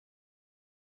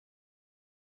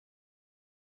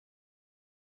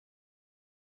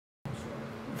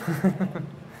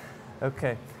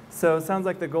Okay, so it sounds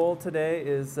like the goal today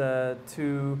is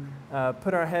to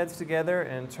put our heads together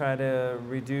and try to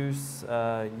reduce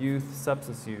youth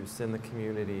substance use in the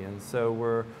community. And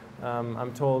so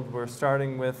I'm told we're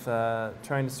starting with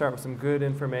trying to start with some good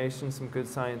information, some good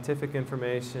scientific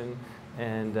information,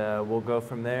 and we'll go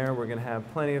from there. We're going to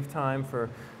have plenty of time for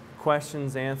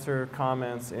questions, answer,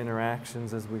 comments,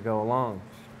 interactions as we go along.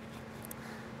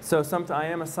 So I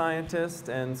am a scientist,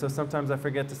 and so sometimes I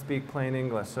forget to speak plain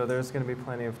English. So there's going to be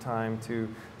plenty of time to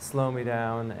slow me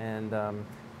down and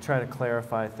try to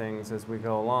clarify things as we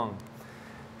go along.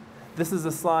 This is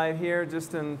a slide here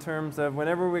just in terms of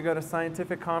whenever we go to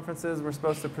scientific conferences, we're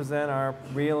supposed to present our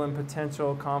real and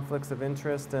potential conflicts of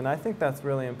interest. And I think that's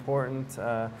really important,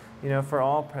 you know, for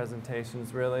all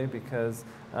presentations really, because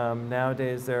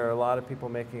nowadays there are a lot of people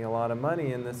making a lot of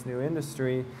money in this new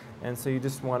industry. And so you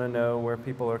just want to know where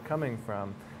people are coming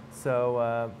from.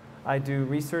 So I do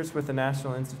research with the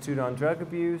National Institute on Drug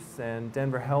Abuse, and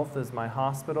Denver Health is my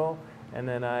hospital. And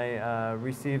then I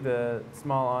received a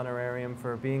small honorarium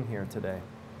for being here today.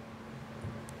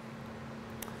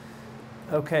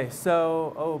 Okay,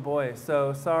 so, oh boy,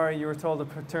 so sorry you were told to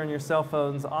turn your cell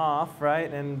phones off, right?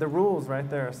 And the rules right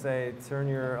there say turn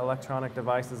your electronic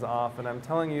devices off, and I'm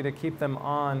telling you to keep them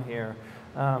on here.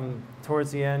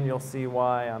 Towards the end, you'll see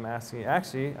why I'm asking you.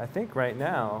 Actually, I think right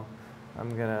now, I'm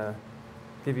gonna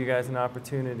give you guys an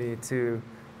opportunity to,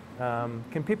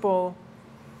 can people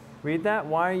read that?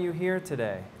 Why are you here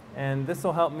today? And this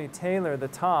will help me tailor the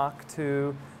talk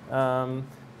to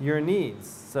your needs.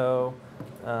 So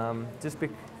just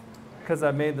because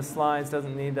I made the slides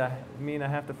doesn't mean I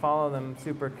have to follow them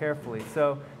super carefully.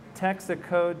 So text a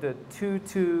code to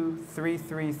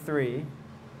 22333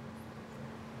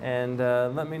 and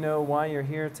let me know why you're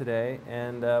here today.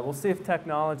 And we'll see if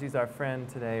technology is our friend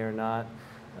today or not.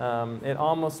 It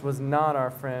almost was not our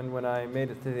friend when I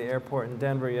made it to the airport in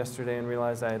Denver yesterday and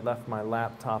realized I had left my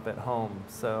laptop at home.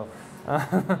 So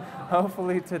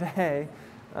hopefully today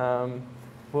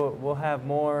we'll have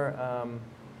more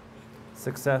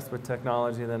success with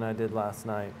technology than I did last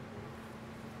night.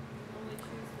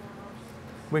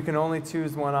 We can only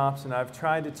choose one option. I've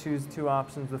tried to choose two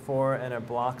options before and it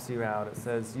blocks you out. It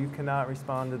says you cannot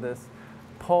respond to this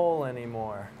poll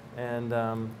anymore. And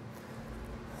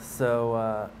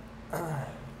so,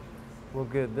 well,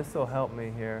 good. This will help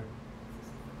me here.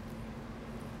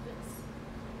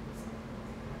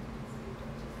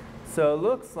 So it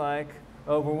looks like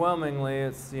overwhelmingly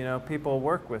it's, you know, people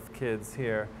work with kids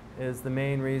here is the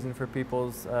main reason for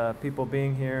people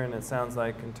being here, and it sounds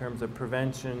like in terms of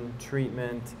prevention,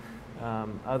 treatment,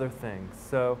 other things.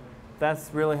 So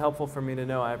that's really helpful for me to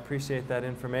know. I appreciate that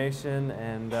information,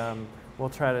 and we'll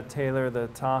try to tailor the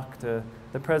talk to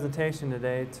the presentation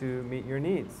today to meet your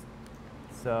needs.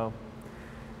 So,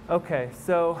 okay,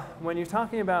 so when you're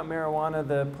talking about marijuana,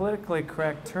 the politically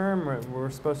correct term we're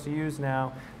supposed to use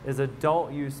now is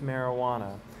adult use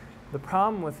marijuana. The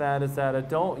problem with that is that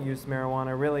adult use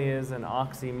marijuana really is an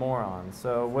oxymoron.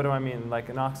 So what do I mean? Like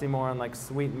an oxymoron like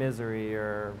sweet misery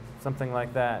or something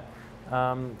like that.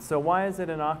 So why is it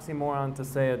an oxymoron to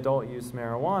say adult use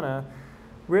marijuana?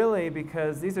 Really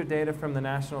because these are data from the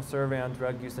National Survey on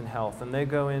Drug Use and Health, and they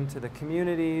go into the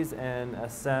communities and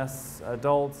assess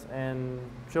adults and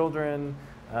children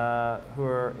who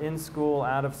are in school,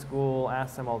 out of school,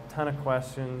 ask them a ton of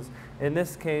questions. In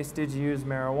this case, did you use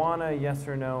marijuana, yes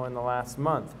or no, in the last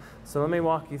month? So let me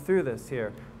walk you through this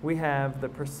here. We have the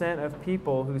percent of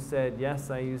people who said, yes,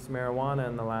 I used marijuana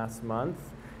in the last month.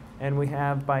 And we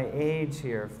have by age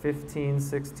here, 15,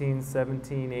 16,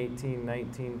 17, 18,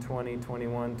 19, 20,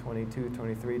 21, 22,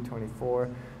 23, 24,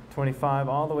 25,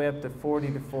 all the way up to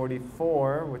 40 to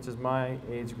 44, which is my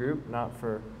age group, not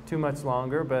for too much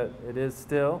longer, but it is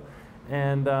still.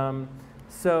 And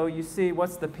so you see,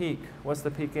 what's the peak? What's the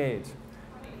peak age?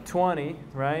 20,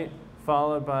 right?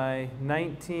 Followed by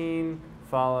 19,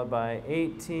 followed by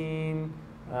 18.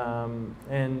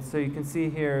 And so you can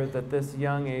see here that this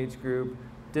young age group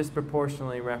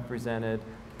disproportionately represented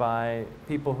by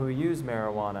people who use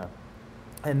marijuana.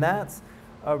 And that's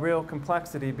a real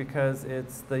complexity because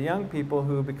it's the young people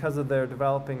who, because of their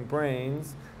developing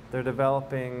brains, their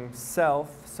developing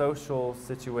social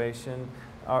situation,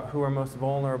 who are most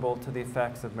vulnerable to the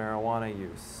effects of marijuana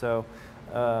use. So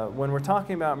when we're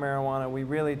talking about marijuana, we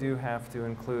really do have to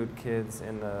include kids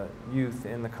and the youth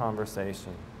in the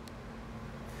conversation.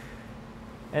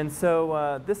 And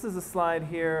so this is a slide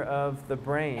here of the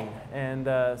brain. And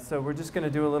so we're just going to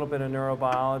do a little bit of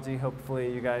neurobiology.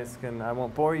 Hopefully you guys can, I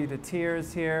won't bore you to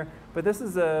tears here. But this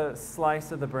is a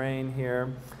slice of the brain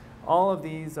here. All of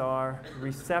these are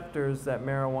receptors that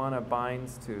marijuana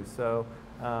binds to. So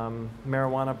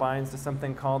Marijuana binds to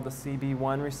something called the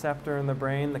CB1 receptor in the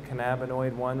brain, the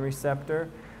cannabinoid 1 receptor.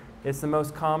 It's the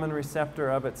most common receptor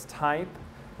of its type.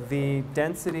 The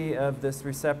density of this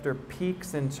receptor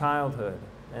peaks in childhood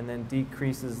and then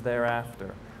decreases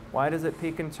thereafter. Why does it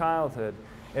peak in childhood?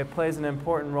 It plays an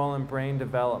important role in brain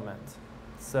development.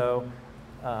 So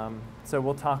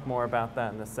we'll talk more about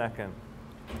that in a second.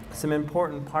 Some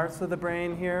important parts of the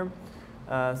brain here.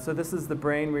 So this is the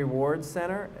brain reward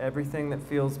center. Everything that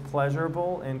feels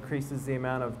pleasurable increases the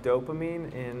amount of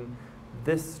dopamine in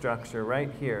this structure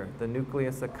right here, the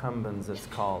nucleus accumbens it's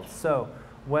called. So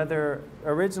whether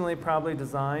originally probably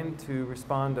designed to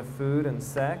respond to food and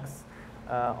sex,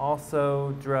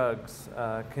 also drugs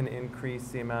can increase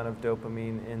the amount of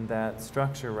dopamine in that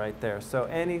structure right there. So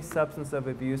any substance of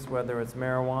abuse, whether it's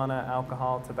marijuana,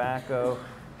 alcohol, tobacco,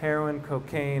 heroin,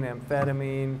 cocaine,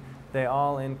 amphetamine, they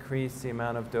all increase the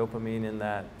amount of dopamine in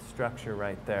that structure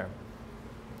right there.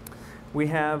 We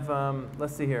have,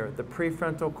 let's see here, the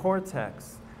prefrontal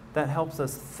cortex. That helps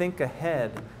us think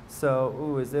ahead. So,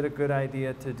 ooh, is it a good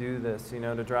idea to do this, you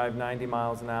know, to drive 90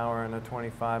 miles an hour in a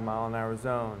 25-mile-an-hour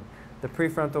zone? The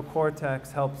prefrontal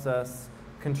cortex helps us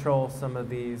control some of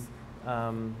these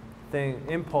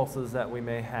impulses that we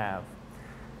may have.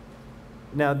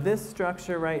 Now, this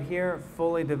structure right here,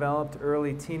 fully developed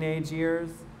early teenage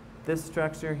years. This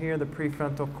structure here, the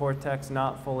prefrontal cortex,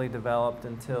 not fully developed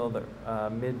until the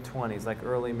mid-20s, like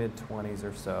early mid-20s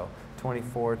or so,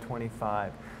 24,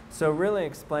 25. So really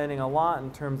explaining a lot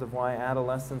in terms of why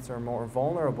adolescents are more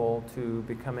vulnerable to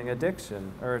becoming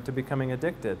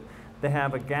addicted. They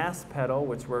have a gas pedal,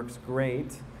 which works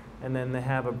great, and then they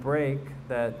have a brake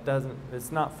that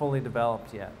it's not fully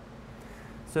developed yet.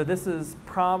 So this is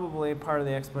probably part of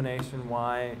the explanation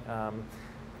why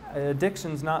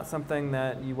addiction's not something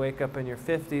that you wake up in your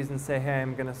 50s and say, hey,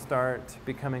 I'm going to start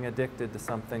becoming addicted to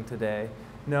something today.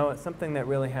 No, it's something that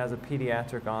really has a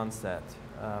pediatric onset.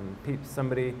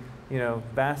 Somebody, you know,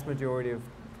 vast majority of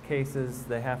cases,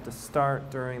 they have to start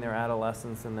during their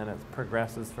adolescence and then it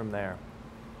progresses from there.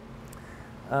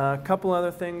 A couple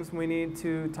other things we need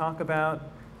to talk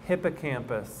about.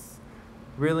 Hippocampus,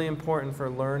 really important for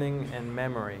learning and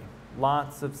memory.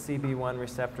 Lots of CB1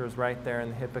 receptors right there in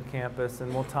the hippocampus,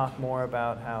 and we'll talk more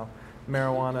about how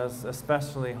marijuana is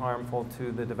especially harmful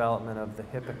to the development of the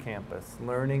hippocampus.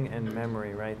 Learning and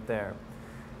memory right there.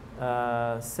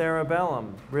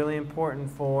 Cerebellum, really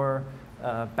important for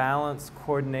balance,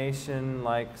 coordination,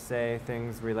 like, say,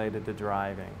 things related to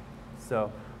driving.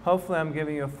 So hopefully I'm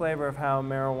giving you a flavor of how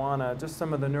marijuana, just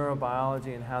some of the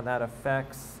neurobiology and how that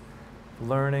affects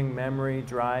learning, memory,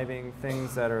 driving,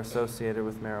 things that are associated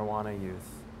with marijuana use.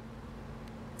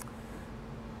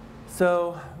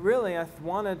 So really, I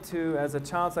wanted to, as a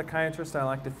child psychiatrist, I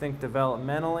like to think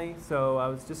developmentally. So I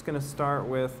was just going to start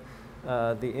with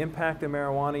the impact of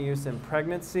marijuana use in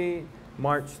pregnancy,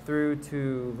 march through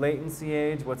to latency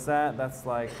age. What's that? That's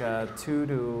like 2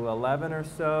 to 11 or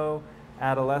so,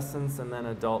 adolescence, and then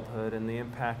adulthood, and the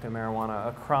impact of marijuana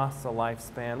across the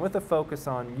lifespan with a focus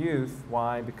on youth.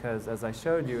 Why? Because as I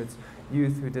showed you, it's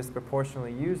youth who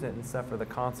disproportionately use it and suffer the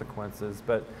consequences.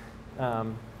 But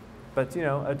you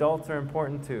know, adults are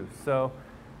important too.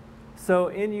 So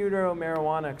in utero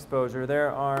marijuana exposure,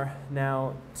 there are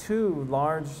now 2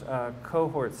 large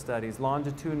cohort studies,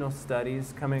 longitudinal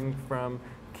studies coming from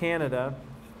Canada,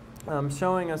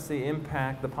 showing us the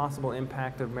impact, the possible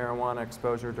impact of marijuana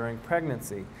exposure during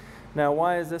pregnancy. Now,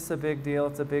 why is this a big deal?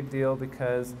 It's a big deal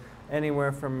because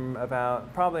anywhere from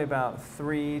probably about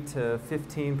 3 to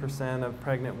 15% of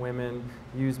pregnant women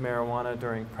use marijuana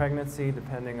during pregnancy,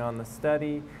 depending on the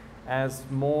study. As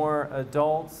more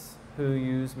adults who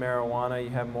use marijuana, you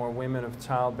have more women of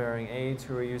childbearing age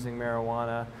who are using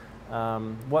marijuana.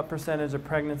 What percentage of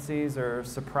pregnancies are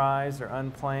surprise or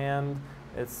unplanned?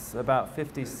 It's about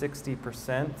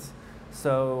 50–60%.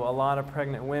 So a lot of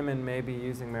pregnant women may be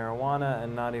using marijuana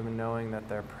and not even knowing that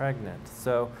they're pregnant.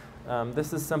 So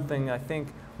this is something, I think,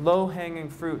 low-hanging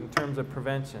fruit in terms of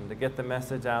prevention, to get the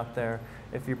message out there.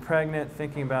 If you're pregnant,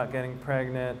 thinking about getting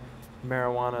pregnant,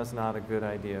 marijuana is not a good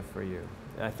idea for you,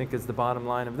 I think is the bottom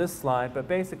line of this slide. But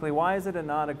basically, why is it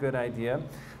not a good idea?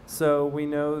 So we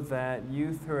know that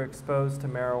youth who are exposed to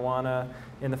marijuana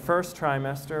in the first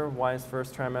trimester, why is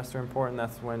first trimester important?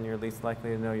 That's when you're least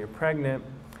likely to know you're pregnant.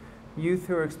 Youth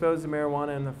who are exposed to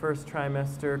marijuana in the first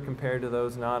trimester compared to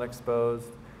those not exposed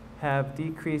have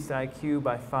decreased IQ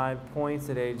by 5 points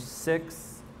at age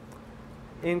 6.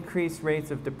 Increased rates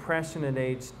of depression at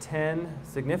age 10,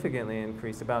 significantly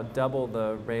increased, about double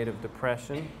the rate of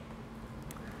depression.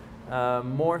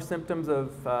 More symptoms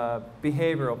of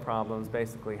behavioral problems,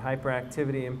 basically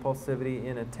hyperactivity, impulsivity,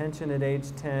 inattention at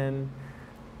age 10.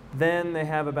 Then they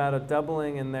have about a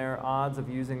doubling in their odds of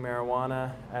using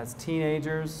marijuana as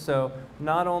teenagers. So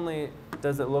not only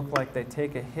does it look like they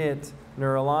take a hit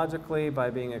neurologically by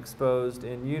being exposed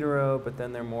in utero, but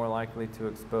then they're more likely to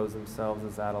expose themselves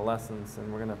as adolescents,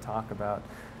 and we're going to talk about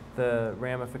the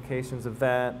ramifications of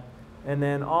that. And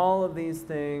then all of these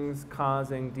things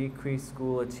causing decreased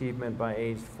school achievement by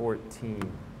age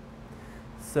 14.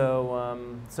 So,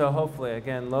 so hopefully,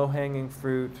 again, low-hanging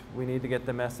fruit. We need to get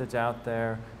the message out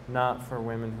there, not for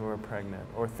women who are pregnant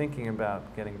or thinking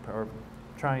about getting or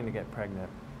trying to get pregnant.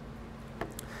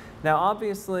 Now,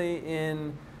 obviously,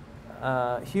 in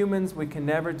humans, we can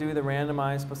never do the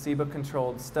randomized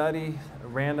placebo-controlled study,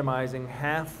 randomizing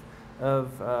half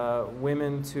of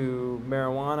women to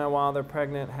marijuana while they're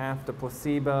pregnant, half to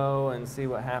placebo, and see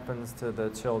what happens to the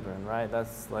children, right?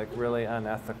 That's like really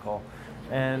unethical.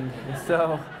 And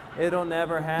so it'll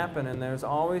never happen, and there's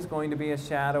always going to be a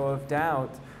shadow of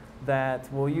doubt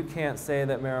that, well, you can't say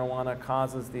that marijuana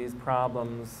causes these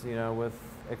problems, you know, with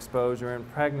exposure and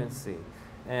pregnancy.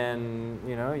 And,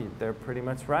 you know, they're pretty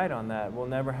much right on that. We'll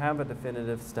never have a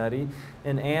definitive study.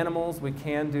 In animals, we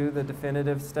can do the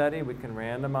definitive study. We can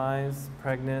randomize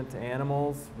pregnant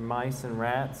animals, mice and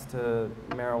rats, to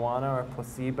marijuana or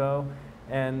placebo.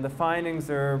 And the findings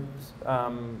are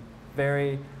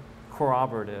very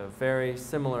corroborative, very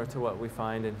similar to what we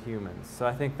find in humans. So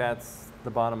I think that's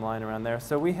the bottom line around there.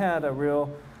 So we had a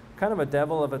real kind of a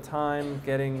devil of a time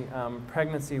getting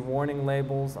pregnancy warning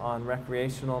labels on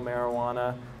recreational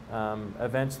marijuana.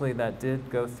 Eventually that did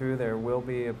go through. There will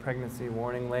be a pregnancy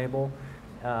warning label.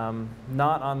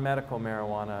 Not on medical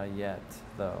marijuana yet,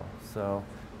 though. So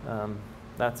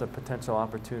that's a potential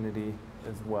opportunity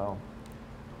as well.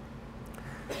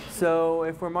 So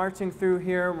if we're marching through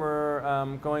here, we're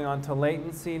going on to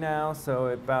latency now, so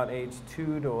about age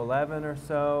 2 to 11 or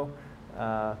so.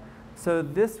 So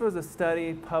this was a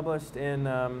study published in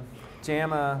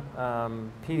JAMA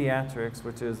Pediatrics,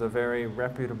 which is a very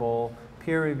reputable,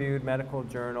 peer-reviewed medical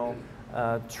journal,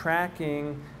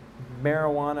 tracking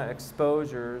marijuana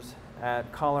exposures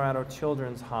at Colorado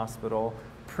Children's Hospital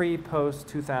pre-post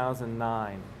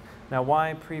 2009. Now,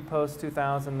 why pre-post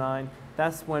 2009?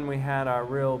 That's when we had our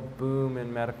real boom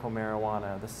in medical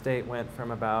marijuana. The state went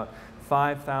from about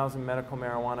 5,000 medical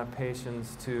marijuana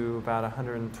patients to about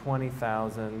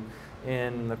 120,000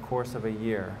 in the course of a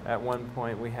year. At one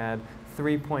point, we had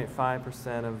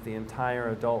 3.5% of the entire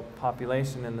adult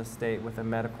population in the state with a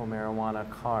medical marijuana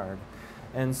card.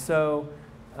 And so,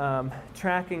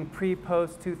 tracking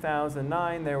pre-post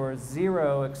 2009, there were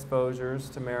 0 exposures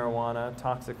to marijuana,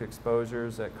 toxic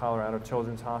exposures at Colorado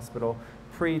Children's Hospital.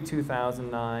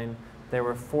 Pre-2009, there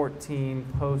were 14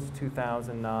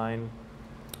 post-2009.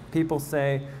 People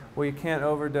say, well, you can't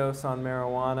overdose on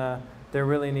marijuana. There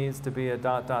really needs to be a ...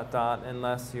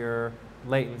 unless you're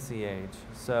latency age.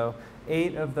 So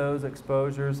 8 of those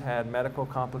exposures had medical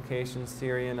complications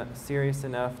serious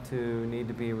enough to need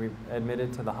to be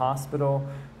admitted to the hospital.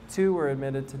 2 were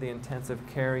admitted to the intensive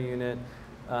care unit.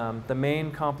 The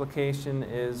main complication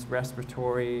is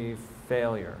respiratory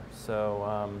failure.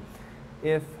 So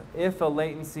if a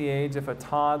latency age, if a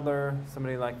toddler,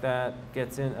 somebody like that,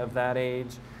 gets in of that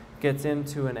age, gets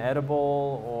into an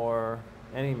edible or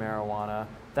any marijuana,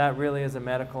 that really is a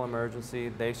medical emergency.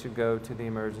 They should go to the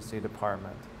emergency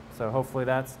department. So hopefully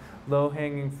that's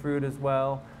low-hanging fruit as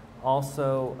well.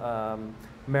 Also,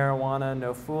 marijuana,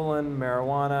 no fooling,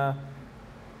 marijuana,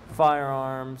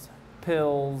 firearms,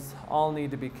 pills, all need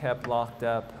to be kept locked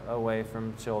up away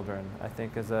from children. I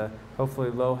think as a hopefully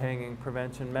low-hanging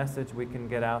prevention message we can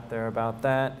get out there about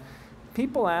that.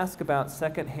 People ask about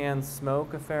secondhand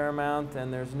smoke a fair amount,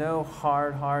 and there's no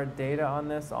hard data on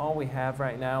this. All we have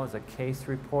right now is a case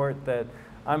report that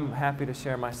I'm happy to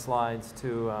share my slides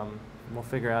to. We'll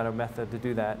figure out a method to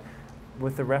do that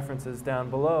with the references down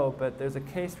below, but there's a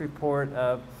case report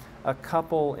of a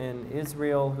couple in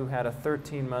Israel who had a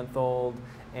 13-month-old,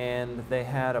 and they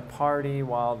had a party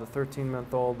while the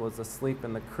 13-month-old was asleep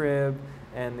in the crib,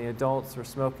 and the adults were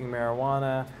smoking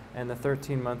marijuana, and the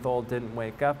 13-month-old didn't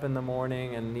wake up in the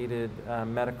morning and needed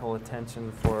medical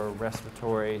attention for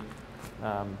respiratory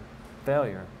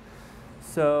failure.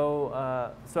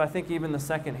 So, so I think even the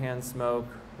secondhand smoke,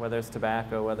 whether it's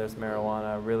tobacco, whether it's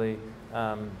marijuana, really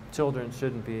children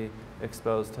shouldn't be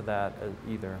exposed to that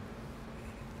either.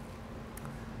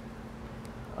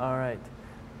 All right.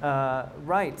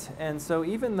 Right, and so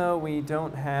even though we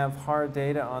don't have hard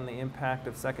data on the impact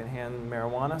of secondhand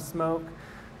marijuana smoke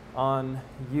on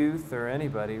youth or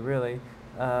anybody really,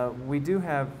 we do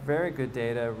have very good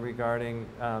data regarding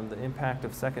the impact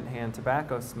of secondhand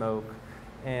tobacco smoke.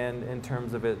 and in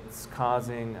terms of it's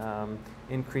causing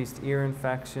increased ear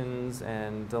infections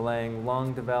and delaying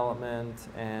lung development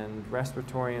and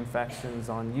respiratory infections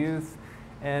on youth.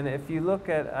 And if you look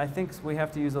at, I think we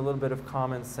have to use a little bit of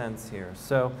common sense here.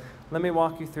 So let me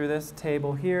walk you through this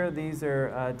table here. These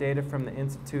are data from the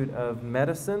Institute of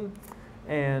Medicine.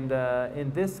 And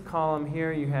in this column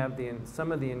here, you have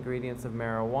some of the ingredients of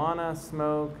marijuana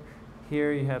smoke.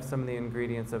 Here you have some of the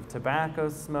ingredients of tobacco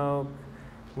smoke.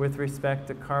 With respect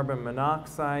to carbon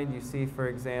monoxide, you see, for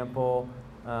example,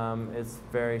 it's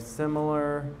very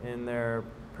similar in their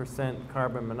percent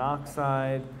carbon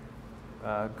monoxide.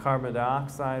 Carbon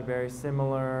dioxide, very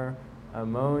similar.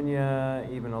 Ammonia,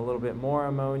 even a little bit more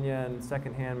ammonia in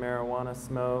secondhand marijuana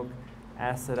smoke.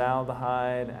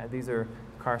 Acetaldehyde, these are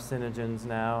carcinogens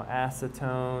now.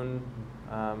 Acetone,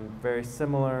 very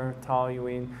similar.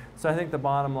 Toluene. So I think the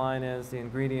bottom line is the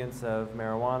ingredients of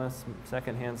marijuana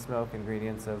secondhand smoke,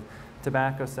 ingredients of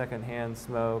tobacco secondhand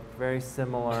smoke, very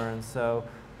similar. And so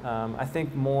I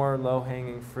think more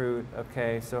low-hanging fruit.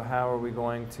 Okay, so how are we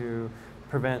going to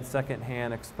prevent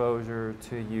secondhand exposure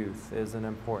to youth is an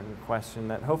important question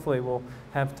that hopefully we'll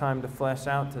have time to flesh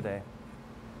out today.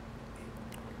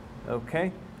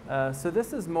 Okay, so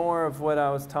this is more of what I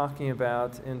was talking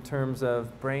about in terms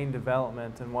of brain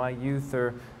development and why youth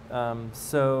are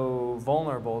so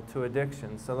vulnerable to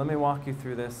addiction. So let me walk you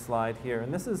through this slide here.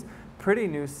 And this is pretty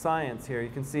new science here. You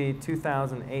can see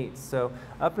 2008. So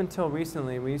up until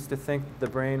recently, we used to think the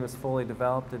brain was fully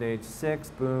developed at age 6.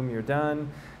 Boom, you're done.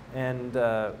 And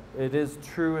it is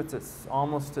true, it's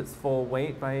almost its full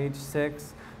weight by age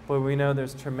 6, but we know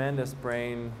there's tremendous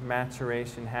brain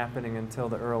maturation happening until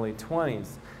the early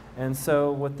 20s. And so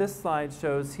what this slide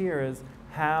shows here is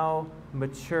how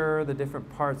mature the different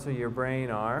parts of your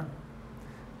brain are.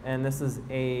 And this is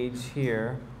age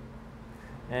here.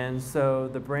 And so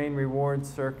the brain reward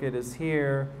circuit is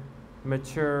here,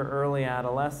 mature early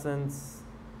adolescence,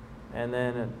 and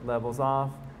then it levels off.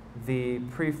 The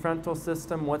prefrontal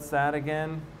system, what's that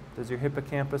again? Does your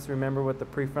hippocampus remember what the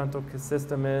prefrontal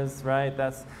system is, right?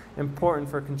 That's important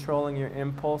for controlling your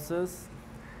impulses.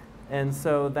 And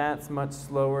so that's much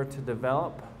slower to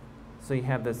develop. So you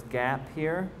have this gap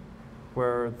here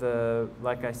where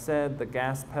like I said, the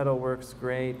gas pedal works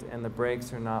great and the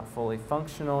brakes are not fully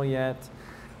functional yet.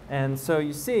 And so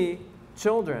you see,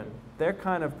 children, they're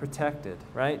kind of protected,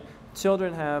 right?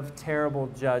 Children have terrible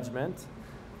judgment,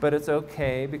 but it's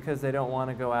okay because they don't want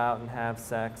to go out and have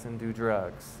sex and do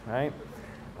drugs, right?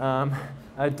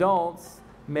 Adults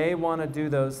may want to do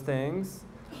those things,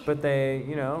 but they,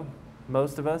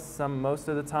 most of us, most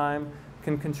of the time,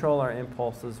 can control our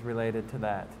impulses related to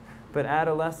that. But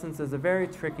adolescence is a very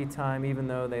tricky time, even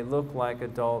though they look like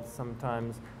adults.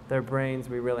 Sometimes their brains,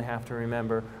 we really have to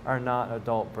remember, are not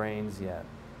adult brains yet.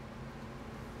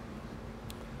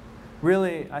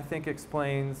 Really, I think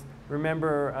explains,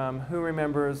 who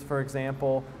remembers, for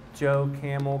example, Joe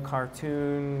Camel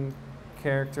cartoon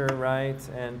character, right?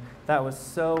 And that was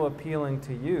so appealing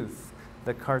to youth,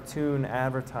 the cartoon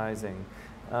advertising.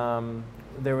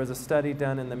 There was a study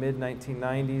done in the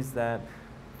mid-1990s that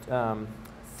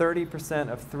 30%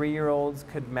 of 3-year-olds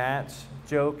could match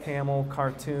Joe Camel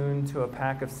cartoon to a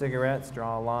pack of cigarettes,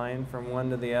 draw a line from one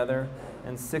to the other,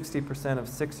 and 60% of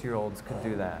 6-year-olds could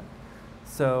do that.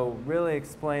 So really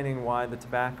explaining why the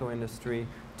tobacco industry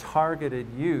targeted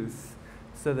youth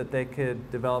so that they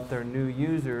could develop their new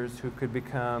users who could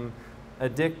become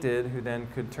addicted, who then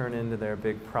could turn into their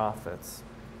big profits.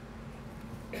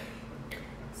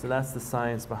 So that's the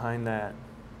science behind that.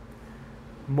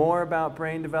 More about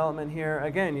brain development here.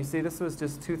 Again, you see this was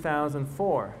just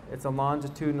 2004. It's a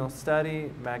longitudinal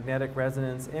study, magnetic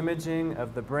resonance imaging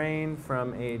of the brain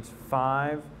from age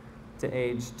 5 to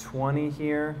age 20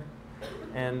 here.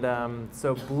 And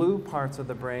so blue parts of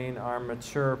the brain are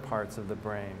mature parts of the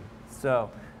brain. So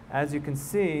as you can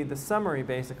see, the summary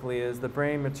basically is the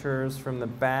brain matures from the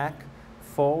back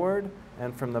forward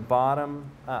and from the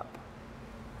bottom up.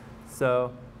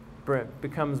 So it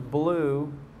becomes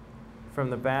blue from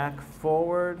the back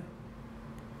forward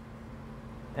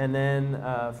and then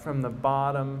from the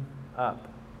bottom up,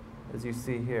 as you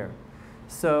see here.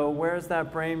 So where's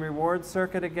that brain reward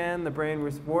circuit again? The brain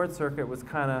reward circuit was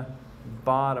kind of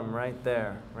bottom right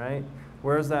there, right?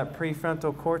 Where's that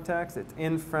prefrontal cortex? It's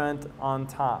in front on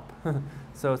top.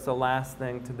 So it's the last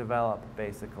thing to develop,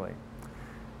 basically.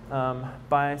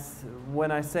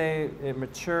 When I say it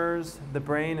matures, the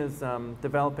brain is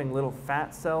developing little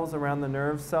fat cells around the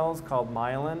nerve cells called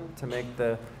myelin to make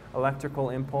the electrical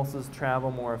impulses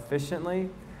travel more efficiently.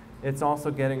 It's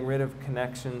also getting rid of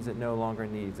connections it no longer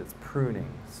needs. It's pruning.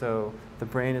 So the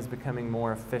brain is becoming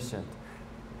more efficient.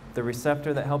 The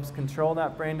receptor that helps control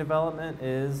that brain development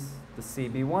is the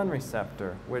CB1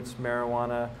 receptor, which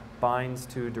marijuana binds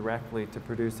to directly to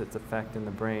produce its effect in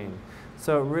the brain.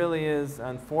 So it really is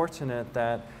unfortunate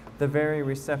that the very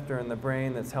receptor in the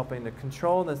brain that's helping to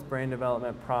control this brain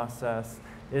development process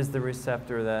is the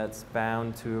receptor that's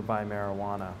bound to by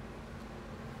marijuana.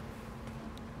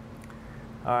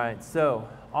 All right, so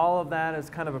all of that is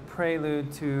kind of a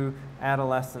prelude to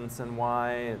adolescence and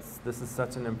why this is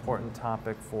such an important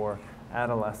topic for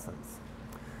adolescents.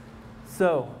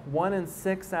 So 1 in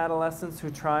 6 adolescents who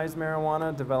tries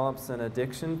marijuana develops an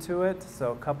addiction to it.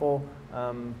 So a couple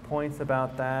points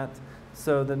about that.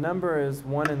 So the number is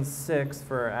 1 in 6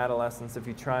 for adolescents if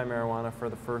you try marijuana for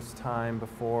the first time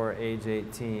before age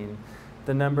 18.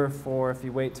 The number for if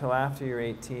you wait till after you're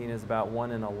 18 is about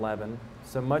 1 in 11.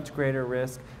 So much greater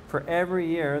risk. For every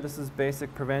year, this is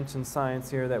basic prevention science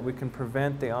here, that we can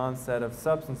prevent the onset of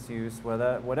substance use,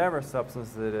 whatever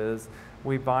substance it is.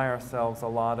 We buy ourselves a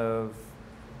lot of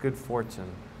good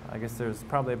fortune. I guess there's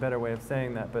probably a better way of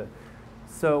saying that, but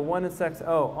so 1 in 6,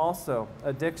 oh, also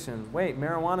addiction. Wait,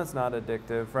 marijuana's not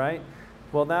addictive, right?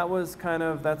 Well,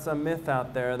 that's a myth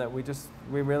out there that we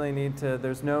really need to,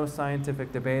 there's no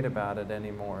scientific debate about it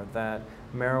anymore, that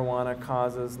marijuana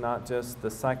causes not just the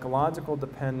psychological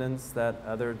dependence that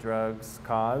other drugs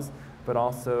cause, but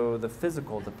also the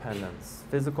physical dependence.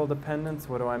 Physical dependence,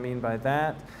 what do I mean by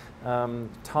that?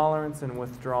 Tolerance and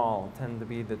withdrawal tend to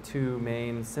be the two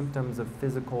main symptoms of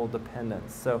physical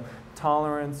dependence. So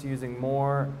tolerance, using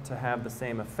more to have the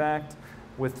same effect.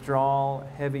 Withdrawal,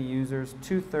 heavy users.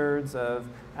 2/3 of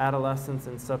adolescents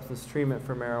in substance treatment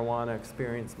for marijuana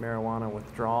experience marijuana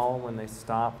withdrawal when they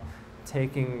stop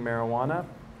taking marijuana.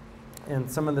 And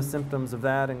some of the symptoms of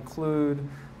that include,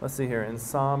 let's see here,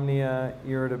 insomnia,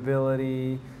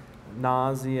 irritability,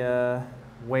 nausea,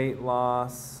 weight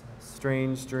loss,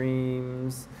 strange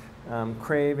dreams,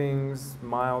 cravings,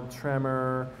 mild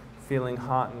tremor, feeling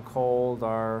hot and cold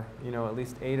are, at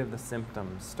least 8 of the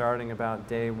symptoms, starting about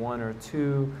day 1 or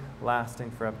 2,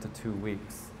 lasting for up to 2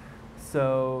 weeks.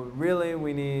 So really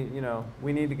we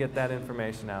need to get that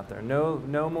information out there.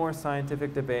 No more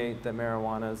scientific debate that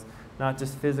marijuana is not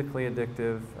just physically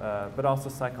addictive, but also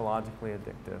psychologically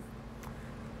addictive.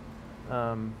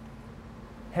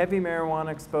 Heavy marijuana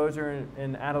exposure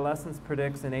in adolescence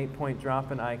predicts an 8-point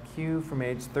drop in IQ from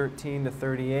age 13 to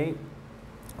 38.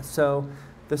 So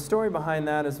the story behind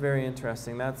that is very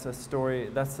interesting. That's a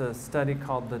study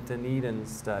called the Dunedin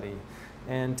study.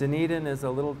 And Dunedin is a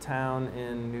little town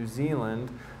in New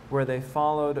Zealand where they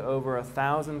followed over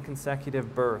 1,000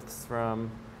 consecutive births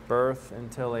from birth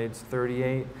until age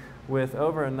 38 with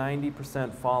over a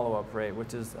 90% follow-up rate,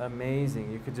 which is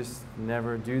amazing. You could just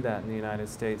never do that in the United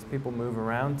States. People move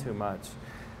around too much.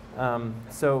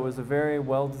 So it was a very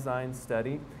well-designed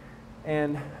study.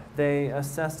 And they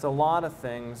assessed a lot of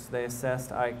things. They assessed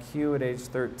IQ at age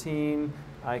 13,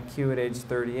 IQ at age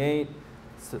 38.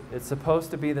 So it's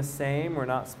supposed to be the same. We're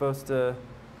not supposed to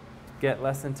get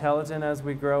less intelligent as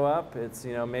we grow up. It's,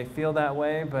 may feel that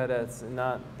way, but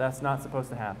that's not supposed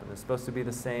to happen. It's supposed to be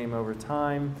the same over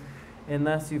time,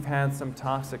 unless you've had some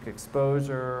toxic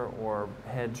exposure or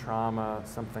head trauma,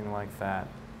 something like that.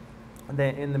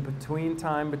 In the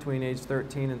time between age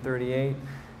 13 and 38,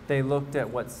 they looked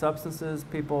at what substances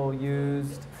people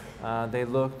used. They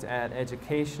looked at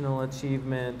educational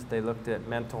achievement. They looked at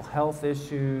mental health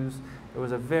issues. It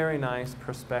was a very nice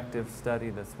prospective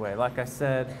study this way. Like I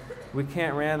said, we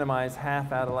can't randomize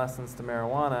half adolescents to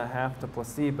marijuana, half to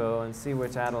placebo, and see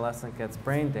which adolescent gets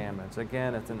brain damage.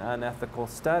 Again, it's an unethical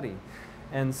study.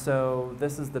 And so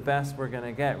this is the best we're going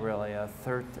to get, really, a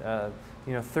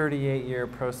 38-year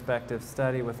prospective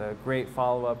study with a great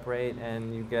follow-up rate,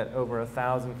 and you get over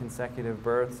 1,000 consecutive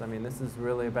births. I mean, this is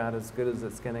really about as good as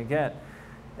it's going to get.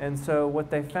 And so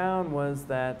what they found was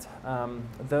that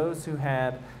those who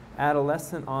had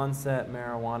adolescent onset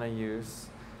marijuana use,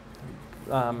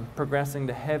 progressing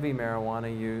to heavy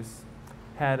marijuana use,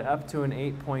 had up to an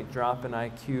 8-point drop in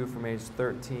IQ from age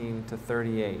 13 to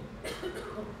 38.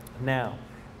 Now,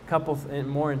 a couple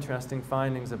more interesting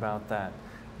findings about that.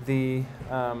 The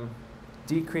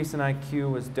decrease in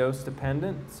IQ was dose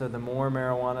dependent, so the more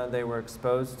marijuana they were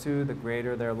exposed to, the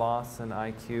greater their loss in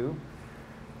IQ.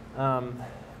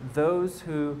 Those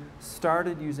who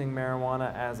started using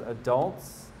marijuana as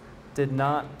adults did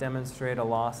not demonstrate a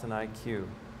loss in IQ.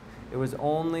 It was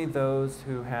only those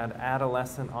who had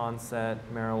adolescent onset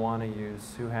marijuana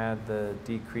use who had the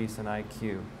decrease in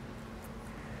IQ.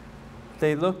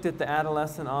 They looked at the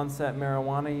adolescent onset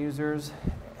marijuana users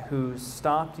who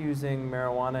stopped using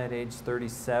marijuana at age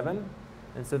 37,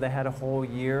 And so they had a whole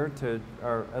year to,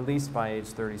 or at least by age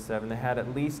 37, they had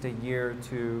at least a year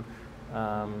to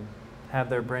have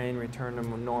their brain return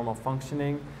to normal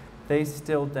functioning. They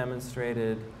still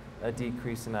demonstrated a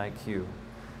decrease in IQ.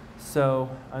 So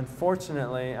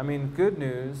unfortunately, I mean, good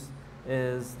news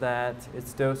is that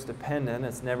it's dose dependent.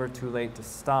 It's never too late to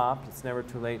stop. It's never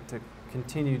too late to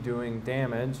continue doing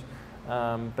damage.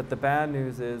 But the bad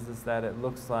news is that it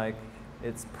looks like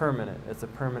it's permanent. It's a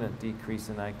permanent decrease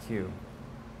in IQ.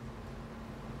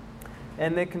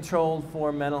 And they controlled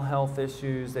for mental health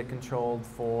issues. They controlled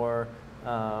for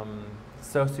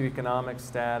socioeconomic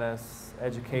status,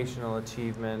 educational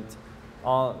achievement,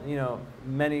 all, you know,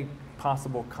 many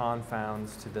possible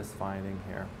confounds to this finding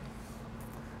here.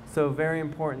 So very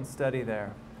important study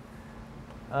there.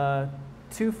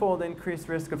 Twofold increased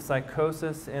risk of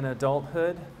psychosis in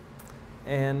adulthood.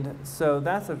 And so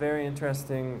that's a very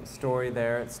interesting story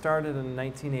there. It started in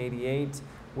 1988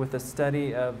 with a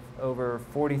study of over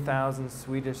 40,000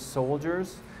 Swedish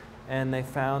soldiers, and they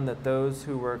found that those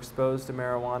who were exposed to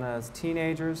marijuana as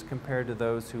teenagers compared to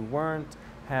those who weren't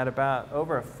had about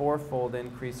over a fourfold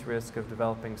increased risk of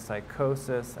developing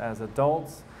psychosis as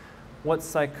adults. What's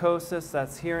psychosis?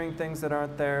 That's hearing things that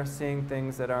aren't there, seeing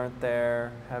things that aren't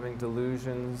there, having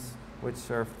delusions, which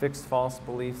are fixed false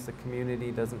beliefs the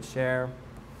community doesn't share.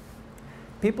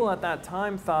 People at that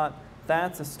time thought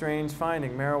that's a strange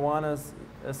finding. Marijuana's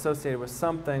associated with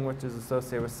something, which is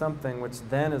associated with something, which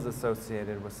then is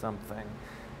associated with something.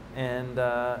 And,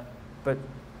 but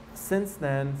since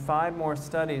then, 5 more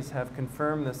studies have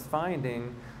confirmed this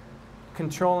finding,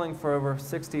 controlling for over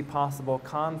 60 possible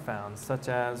confounds, such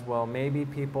as, well, maybe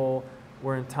people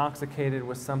were intoxicated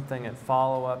with something at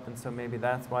follow-up, and so maybe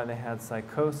that's why they had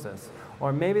psychosis.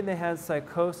 Or maybe they had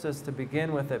psychosis to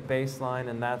begin with at baseline,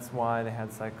 and that's why they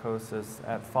had psychosis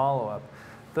at follow-up.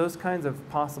 Those kinds of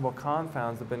possible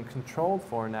confounds have been controlled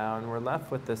for now, and we're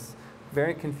left with this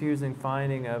very confusing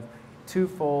finding of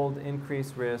twofold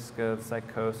increased risk of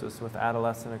psychosis with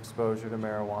adolescent exposure to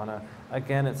marijuana.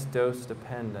 Again, it's dose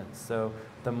dependent, so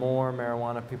the more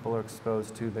marijuana people are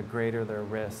exposed to, the greater their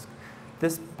risk.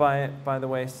 This, by the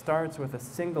way, starts with a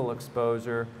single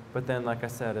exposure, but then, like I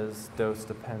said, is dose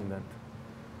dependent.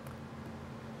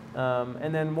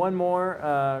 And then one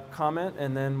more comment,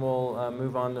 and then we'll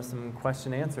move on to some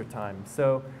question-answer time.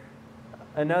 So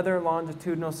another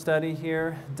longitudinal study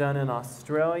here done in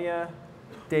Australia,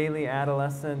 daily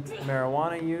adolescent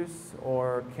marijuana use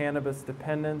or cannabis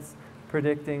dependence,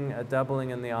 predicting a doubling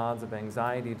in the odds of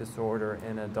anxiety disorder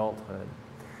in adulthood.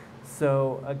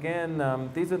 So again,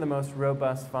 these are the most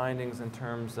robust findings in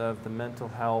terms of the mental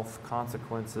health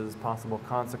consequences, possible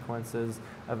consequences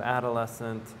of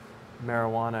adolescent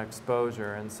marijuana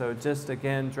exposure. And so just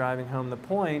again driving home the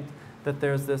point that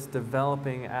there's this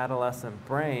developing adolescent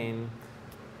brain.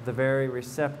 The very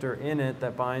receptor in it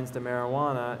that binds to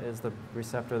marijuana is the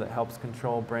receptor that helps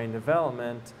control brain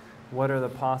development. What are the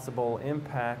possible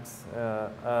impacts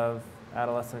of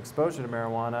adolescent exposure to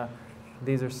marijuana?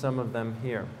 These are some of them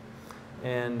here.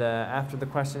 And after the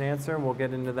question answer, we'll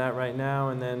get into that right now,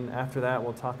 and then after that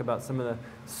we'll talk about some of the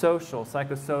social,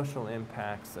 psychosocial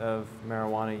impacts of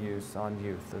marijuana use on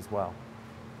youth as well.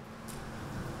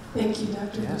 Thank you,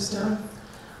 Dr. Thurstone.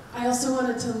 I also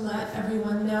wanted to let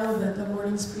everyone know that the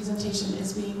morning's presentation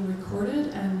is being recorded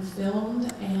and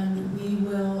filmed, and we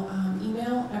will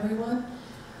email everyone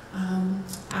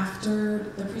after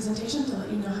the presentation to let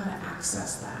you know how to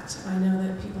access that. I know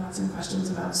that people had some questions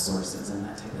about sources and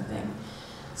that type of thing.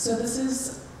 So this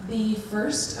is the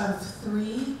first of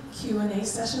 3 Q&A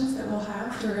sessions that we'll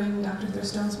have during Dr.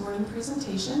 Thurstone's morning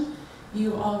presentation.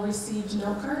 You all received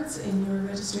note cards in your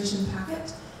registration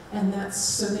packet, and that's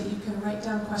so that you can write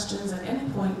down questions at any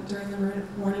point during the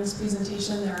morning's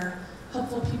presentation. There are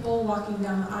helpful people walking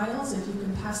down the aisles. If you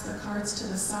can pass the cards to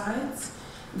the sides,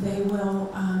 they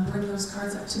will bring those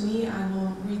cards up to me. I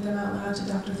will read them out loud to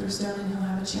Dr. Thurstone, and he'll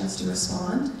have a chance to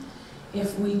respond.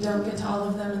 If we don't get to all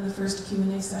of them in the first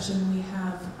Q&A session, we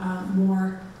have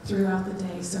more throughout the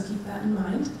day, so keep that in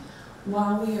mind.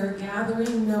 While we are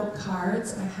gathering note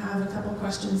cards, I have a couple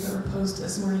questions that were posed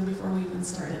this morning before we even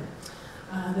started.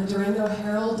 The Durango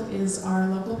Herald is our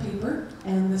local paper,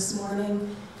 and this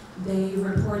morning they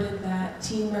reported that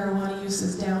teen marijuana use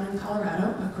is down in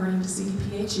Colorado, according to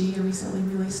CDPHE, a recently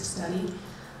released study,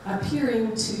 appearing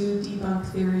to debunk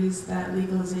theories that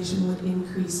legalization would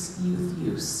increase youth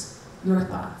use. Your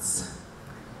thoughts?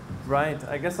 Right.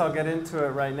 I guess I'll get into it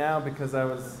right now because I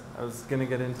was going to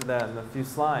get into that in a few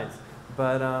slides.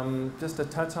 But just to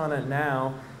touch on it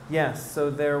now, yes,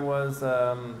 so there was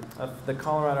the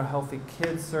Colorado Healthy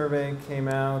Kids survey came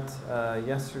out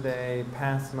yesterday,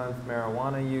 past month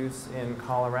marijuana use in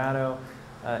Colorado.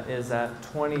 is at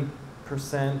 20%.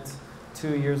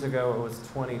 2 years ago it was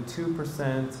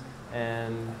 22%,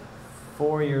 and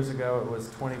 4 years ago it was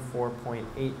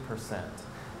 24.8%.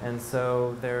 And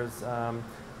so there's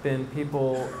been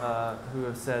people who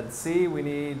have said, see, we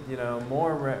need,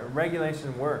 more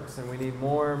regulation works, and we need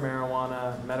more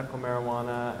marijuana, medical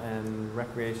marijuana and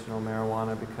recreational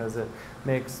marijuana, because it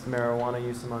makes marijuana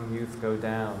use among youth go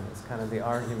down. It's kind of the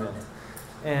argument.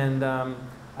 And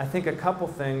I think a couple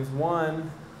things.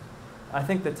 One, I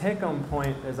think the take-home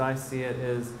point, as I see it,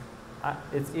 is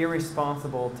it's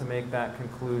irresponsible to make that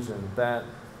conclusion, that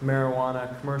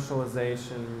marijuana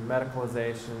commercialization,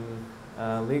 medicalization,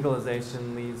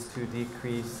 legalization leads to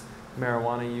decreased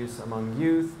marijuana use among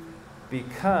youth,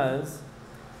 because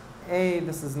A,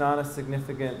 this is not a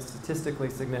statistically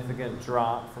significant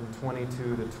drop from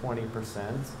 22 to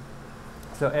 20%.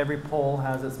 So every poll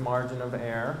has its margin of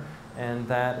error, and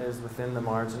that is within the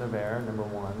margin of error, number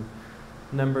one.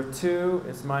 Number two,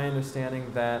 it's my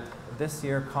understanding that this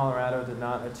year Colorado did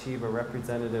not achieve a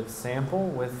representative sample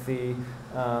with the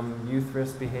Youth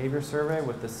Risk Behavior Survey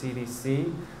with the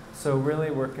CDC. So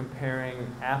really we're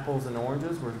comparing apples and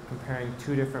oranges. We're comparing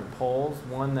two different polls,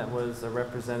 one that was a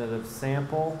representative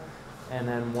sample and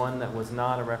then one that was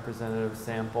not a representative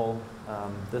sample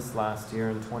this last year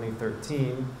in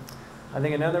 2013. I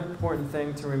think another important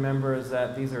thing to remember is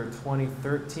that these are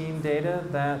 2013 data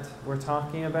that we're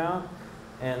talking about.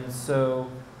 And so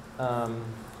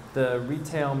the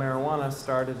retail marijuana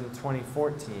started in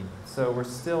 2014. So we're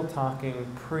still talking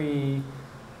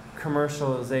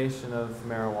pre-commercialization of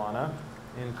marijuana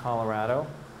in Colorado.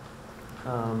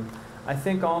 I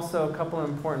think also a couple of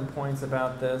important points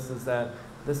about this is that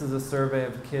this is a survey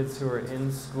of kids who are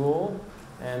in school,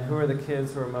 and who are the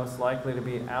kids who are most likely to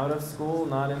be out of school,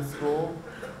 not in school?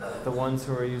 The ones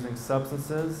who are using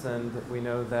substances, and we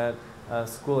know that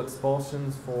school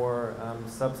expulsions for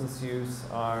substance use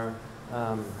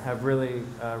have really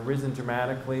risen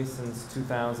dramatically since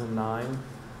 2009.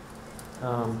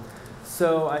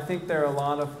 So I think there are a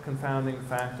lot of confounding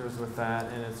factors with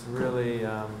that, and it's really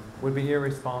would be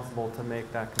irresponsible to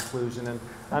make that conclusion. And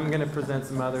I'm going to present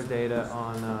some other data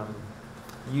on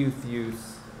youth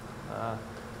use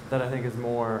that I think is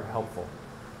more helpful.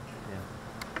 Yeah.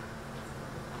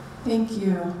 Thank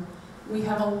you. We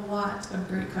have a lot of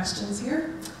great questions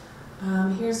here.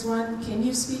 Here's one. Can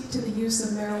you speak to the use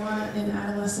of marijuana in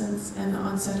adolescence and the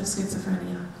onset of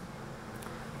schizophrenia?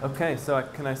 Okay, so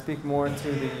can I speak more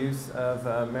to the use of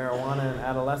marijuana in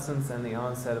adolescence and the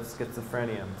onset of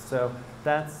schizophrenia? So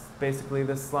that's basically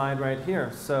this slide right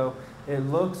here. So it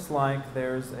looks like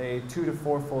there's a 2 to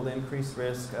 4-fold increased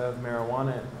risk of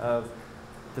marijuana, of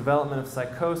development of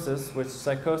psychosis, which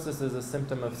psychosis is a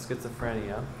symptom of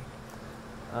schizophrenia.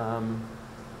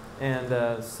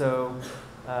 So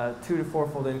 2 to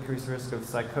 4-fold increased risk of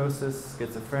psychosis,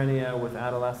 schizophrenia with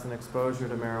adolescent exposure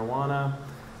to marijuana.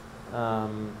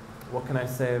 What can I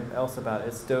say else about it?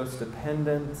 It's dose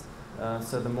dependent.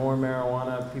 So the more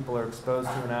marijuana people are exposed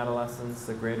to in adolescence,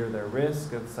 the greater their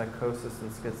risk of psychosis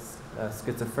and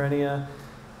schizophrenia.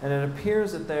 And it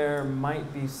appears that there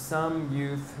might be some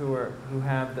youth who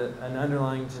have an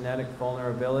underlying genetic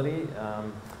vulnerability.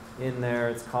 In there,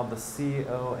 it's called the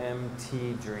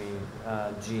COMT gene,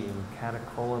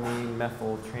 catecholamine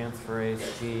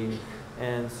methyltransferase gene,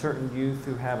 and certain youth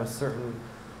who have a certain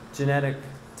genetic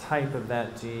type of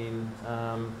that gene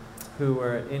who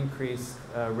are at increased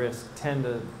risk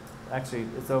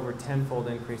it's over 10-fold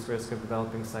increased risk of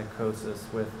developing psychosis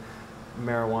with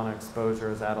marijuana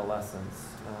exposure as adolescents.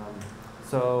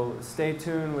 So stay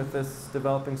tuned with this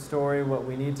developing story. What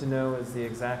we need to know is the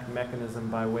exact mechanism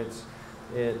by which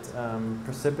it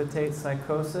precipitates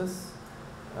psychosis.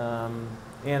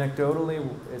 Anecdotally,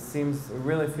 it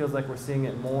really feels like we're seeing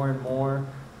it more and more.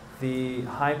 The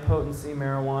high potency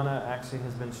marijuana actually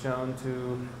has been shown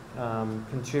to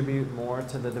contribute more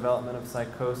to the development of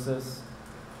psychosis.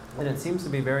 And it seems to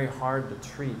be very hard to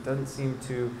treat. Doesn't seem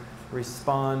to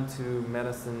respond to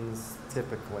medicines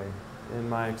typically, in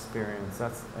my experience.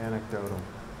 That's anecdotal.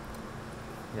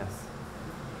 Yes.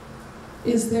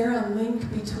 Is there a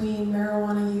link between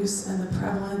marijuana use and the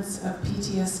prevalence of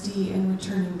PTSD in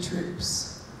returning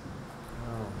troops?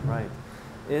 Oh, right.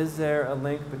 Is there a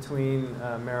link between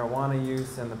marijuana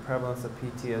use and the prevalence of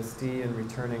PTSD in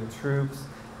returning troops?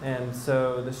 And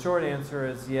so the short answer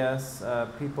is yes.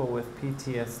 People with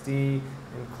PTSD,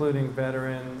 including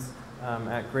veterans,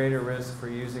 at greater risk for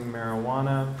using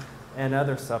marijuana and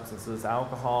other substances,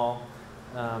 alcohol.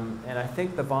 And I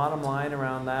think the bottom line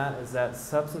around that is that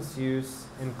substance use,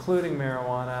 including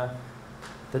marijuana,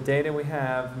 the data we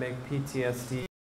have make PTSD